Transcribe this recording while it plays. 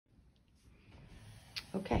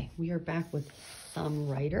Okay, we are back with Some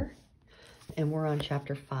Writer, and we're on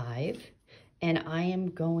chapter 5. And I am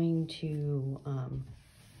going to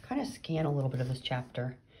kind of scan a little bit of this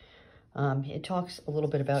chapter. It talks a little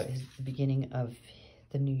bit about the beginning of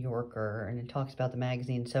the New Yorker, and it talks about the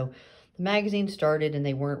magazine. So the magazine started, and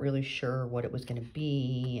they weren't really sure what it was going to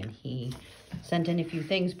be, and he sent in a few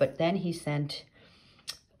things, but then he sent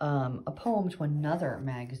a poem to another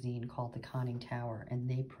magazine called The Conning Tower, and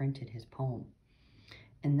they printed his poem.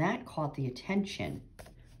 And that caught the attention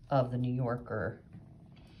of the New Yorker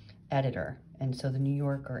editor. And so the New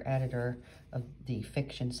Yorker editor of the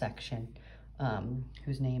fiction section,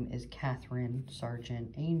 whose name is Catherine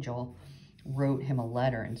Sargent Angel, wrote him a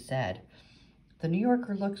letter and said, "The New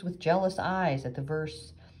Yorker looks with jealous eyes at the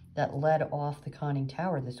verse that led off the Conning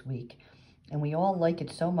Tower this week, and we all like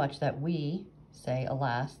it so much that we say,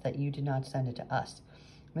 alas, that you did not send it to us.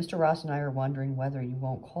 Mr. Ross and I are wondering whether you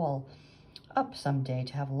won't call up someday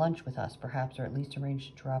to have lunch with us, perhaps, or at least arrange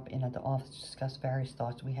to drop in at the office to discuss various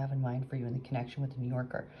thoughts we have in mind for you in the connection with the New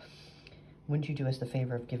Yorker. Wouldn't you do us the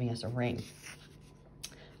favor of giving us a ring?"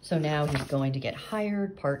 So now he's going to get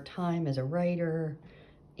hired part-time as a writer,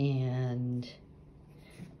 and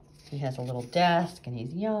he has a little desk, and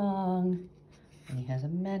he's young, and he has a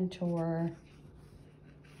mentor.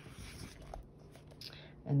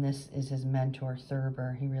 And this is his mentor,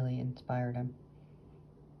 Thurber. He really inspired him.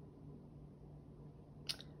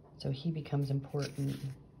 So he becomes important.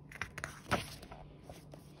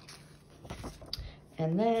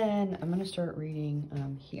 And then I'm going to start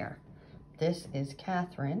reading here. This is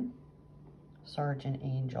Catherine Sargent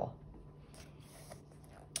Angel.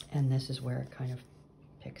 And this is where it kind of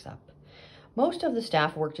picks up. Most of the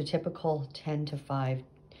staff worked a typical 10 to 5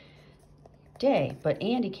 day, but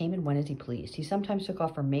Andy came and went as he pleased. He sometimes took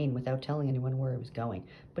off for Maine without telling anyone where he was going,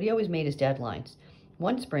 but he always made his deadlines.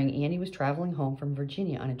 One spring, Andy was traveling home from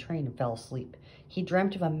Virginia on a train and fell asleep. He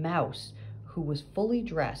dreamt of a mouse who was fully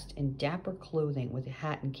dressed in dapper clothing with a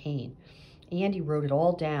hat and cane. Andy wrote it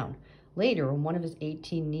all down. Later, when one of his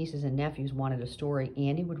 18 nieces and nephews wanted a story,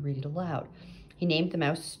 Andy would read it aloud. He named the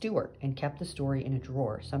mouse Stuart and kept the story in a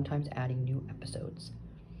drawer, sometimes adding new episodes.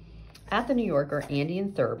 At the New Yorker, Andy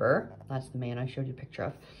and Thurber, that's the man I showed you a picture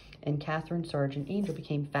of, and Catherine Sargent Angel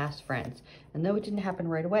became fast friends. And though it didn't happen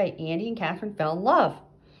right away, Andy and Catherine fell in love.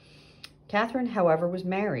 Catherine, however, was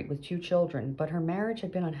married with 2 children, but her marriage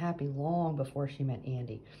had been unhappy long before she met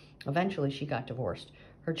Andy. Eventually, she got divorced.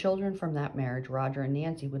 Her children from that marriage, Roger and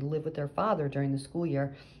Nancy, would live with their father during the school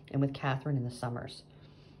year and with Catherine in the summers.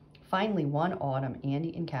 Finally, one autumn,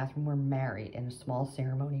 Andy and Catherine were married in a small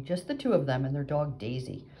ceremony, just the 2 of them and their dog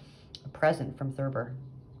Daisy, a present from Thurber.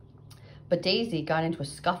 But Daisy got into a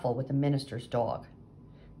scuffle with the minister's dog.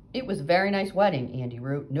 "It was a very nice wedding," Andy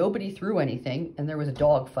wrote. "Nobody threw anything, and there was a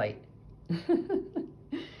dog fight."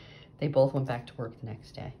 They both went back to work the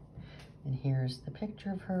next day. And here's the picture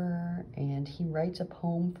of her, and he writes a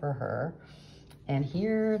poem for her. And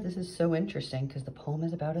here, this is so interesting because the poem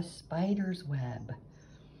is about a spider's web.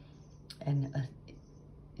 And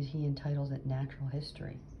he entitles it Natural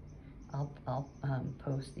History. I'll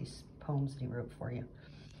post these poems that he wrote for you.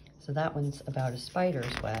 So that one's about a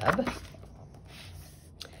spider's web.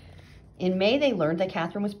 In May, they learned that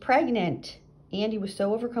Catherine was pregnant. Andy was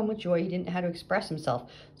so overcome with joy he didn't know how to express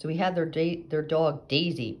himself. So he had their dog,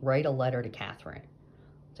 Daisy, write a letter to Catherine.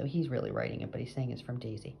 So he's really writing it, but he's saying it's from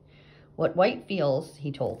Daisy. "What White feels,"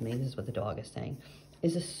 he told me, this is what the dog is saying,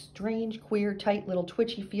 "is a strange, queer, tight, little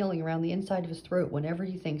twitchy feeling around the inside of his throat whenever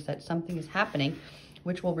he thinks that something is happening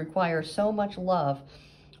which will require so much love,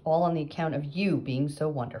 all on the account of you being so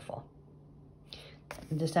wonderful."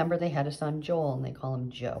 In December, they had a son, Joel, and they call him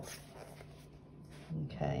Joe.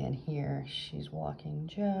 Okay, and here she's walking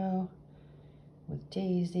Joe with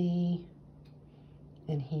Daisy,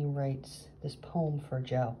 and he writes this poem for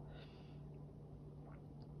Joe.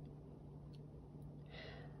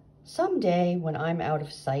 "Someday, when I'm out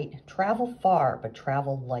of sight, travel far, but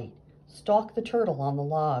travel light. Stalk the turtle on the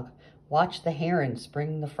log. Watch the heron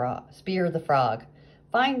spear the frog.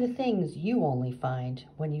 Find the things you only find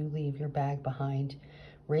when you leave your bag behind.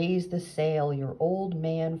 Raise the sail your old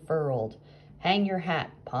man furled. Hang your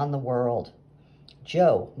hat upon the world.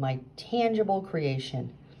 Joe, my tangible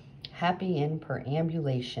creation, happy in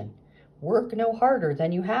perambulation. Work no harder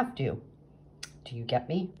than you have to. Do you get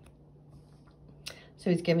me?"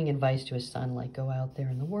 So he's giving advice to his son, like, go out there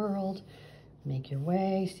in the world, make your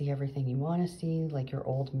way, see everything you want to see, like your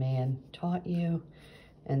old man taught you.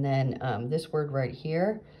 And then this word right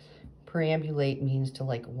here, perambulate, means to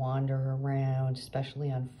like wander around,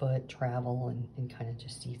 especially on foot, travel, and kind of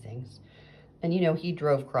just see things. And, you know, he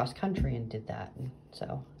drove cross country and did that. And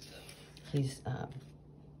so he's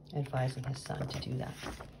advising his son to do that.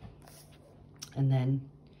 And then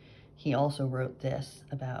he also wrote this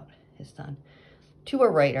about his son. To a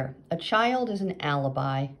writer, a child is an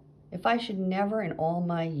alibi. If I should never in all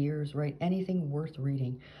my years write anything worth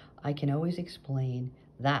reading, I can always explain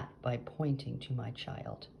that by pointing to my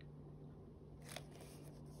child.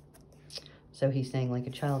 So he's saying, like,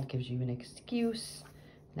 a child gives you an excuse.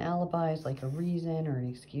 An alibi is like a reason or an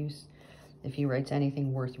excuse. If he writes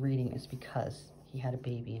anything worth reading, it's because he had a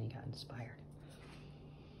baby and he got inspired.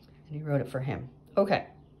 And he wrote it for him. Okay.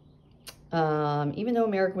 Even though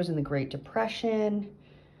America was in the Great Depression,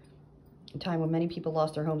 a time when many people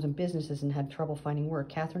lost their homes and businesses and had trouble finding work,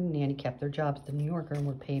 Catherine and Annie kept their jobs at the New Yorker and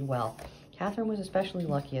were paid well. Catherine was especially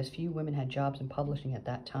lucky, as few women had jobs in publishing at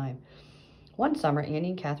that time. One summer,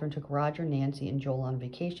 Annie and Catherine took Roger, Nancy, and Joel on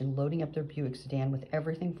vacation, loading up their Buick sedan with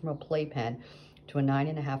everything from a playpen to a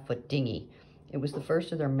 9.5-foot dinghy. It was the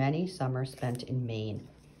first of their many summers spent in Maine.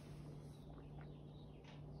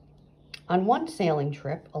 On one sailing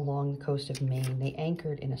trip along the coast of Maine, they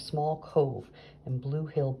anchored in a small cove in Blue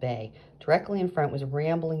Hill Bay. Directly in front was a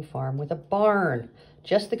rambling farm with a barn,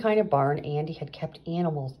 just the kind of barn Andy had kept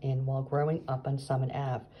animals in while growing up on Summit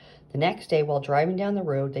Ave. The next day, while driving down the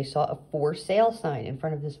road, they saw a for sale sign in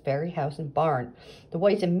front of this very house and barn. The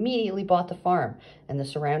Whites immediately bought the farm and the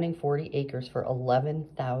surrounding 40 acres for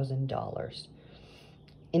 $11,000.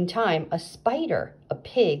 In time, a spider, a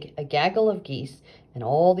pig, a gaggle of geese, and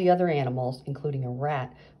all the other animals, including a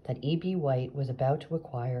rat that E.B. White was about to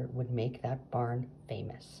acquire, would make that barn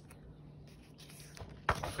famous.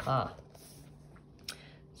 Ah.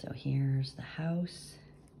 So here's the house.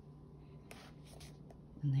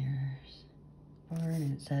 And there's the barn,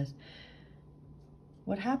 and it says,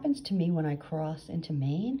 "What happens to me when I cross into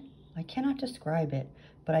Maine? I cannot describe it,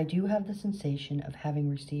 but I do have the sensation of having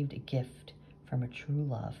received a gift from a true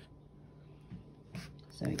love."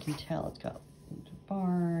 So you can tell it's got a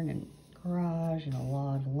barn and garage and a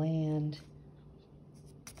lot of land.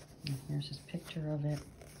 And here's his picture of it.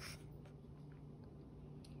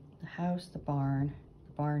 The house, the barn,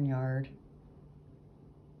 the barnyard,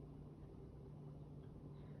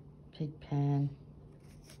 pig pen,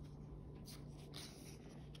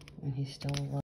 and he's still alive.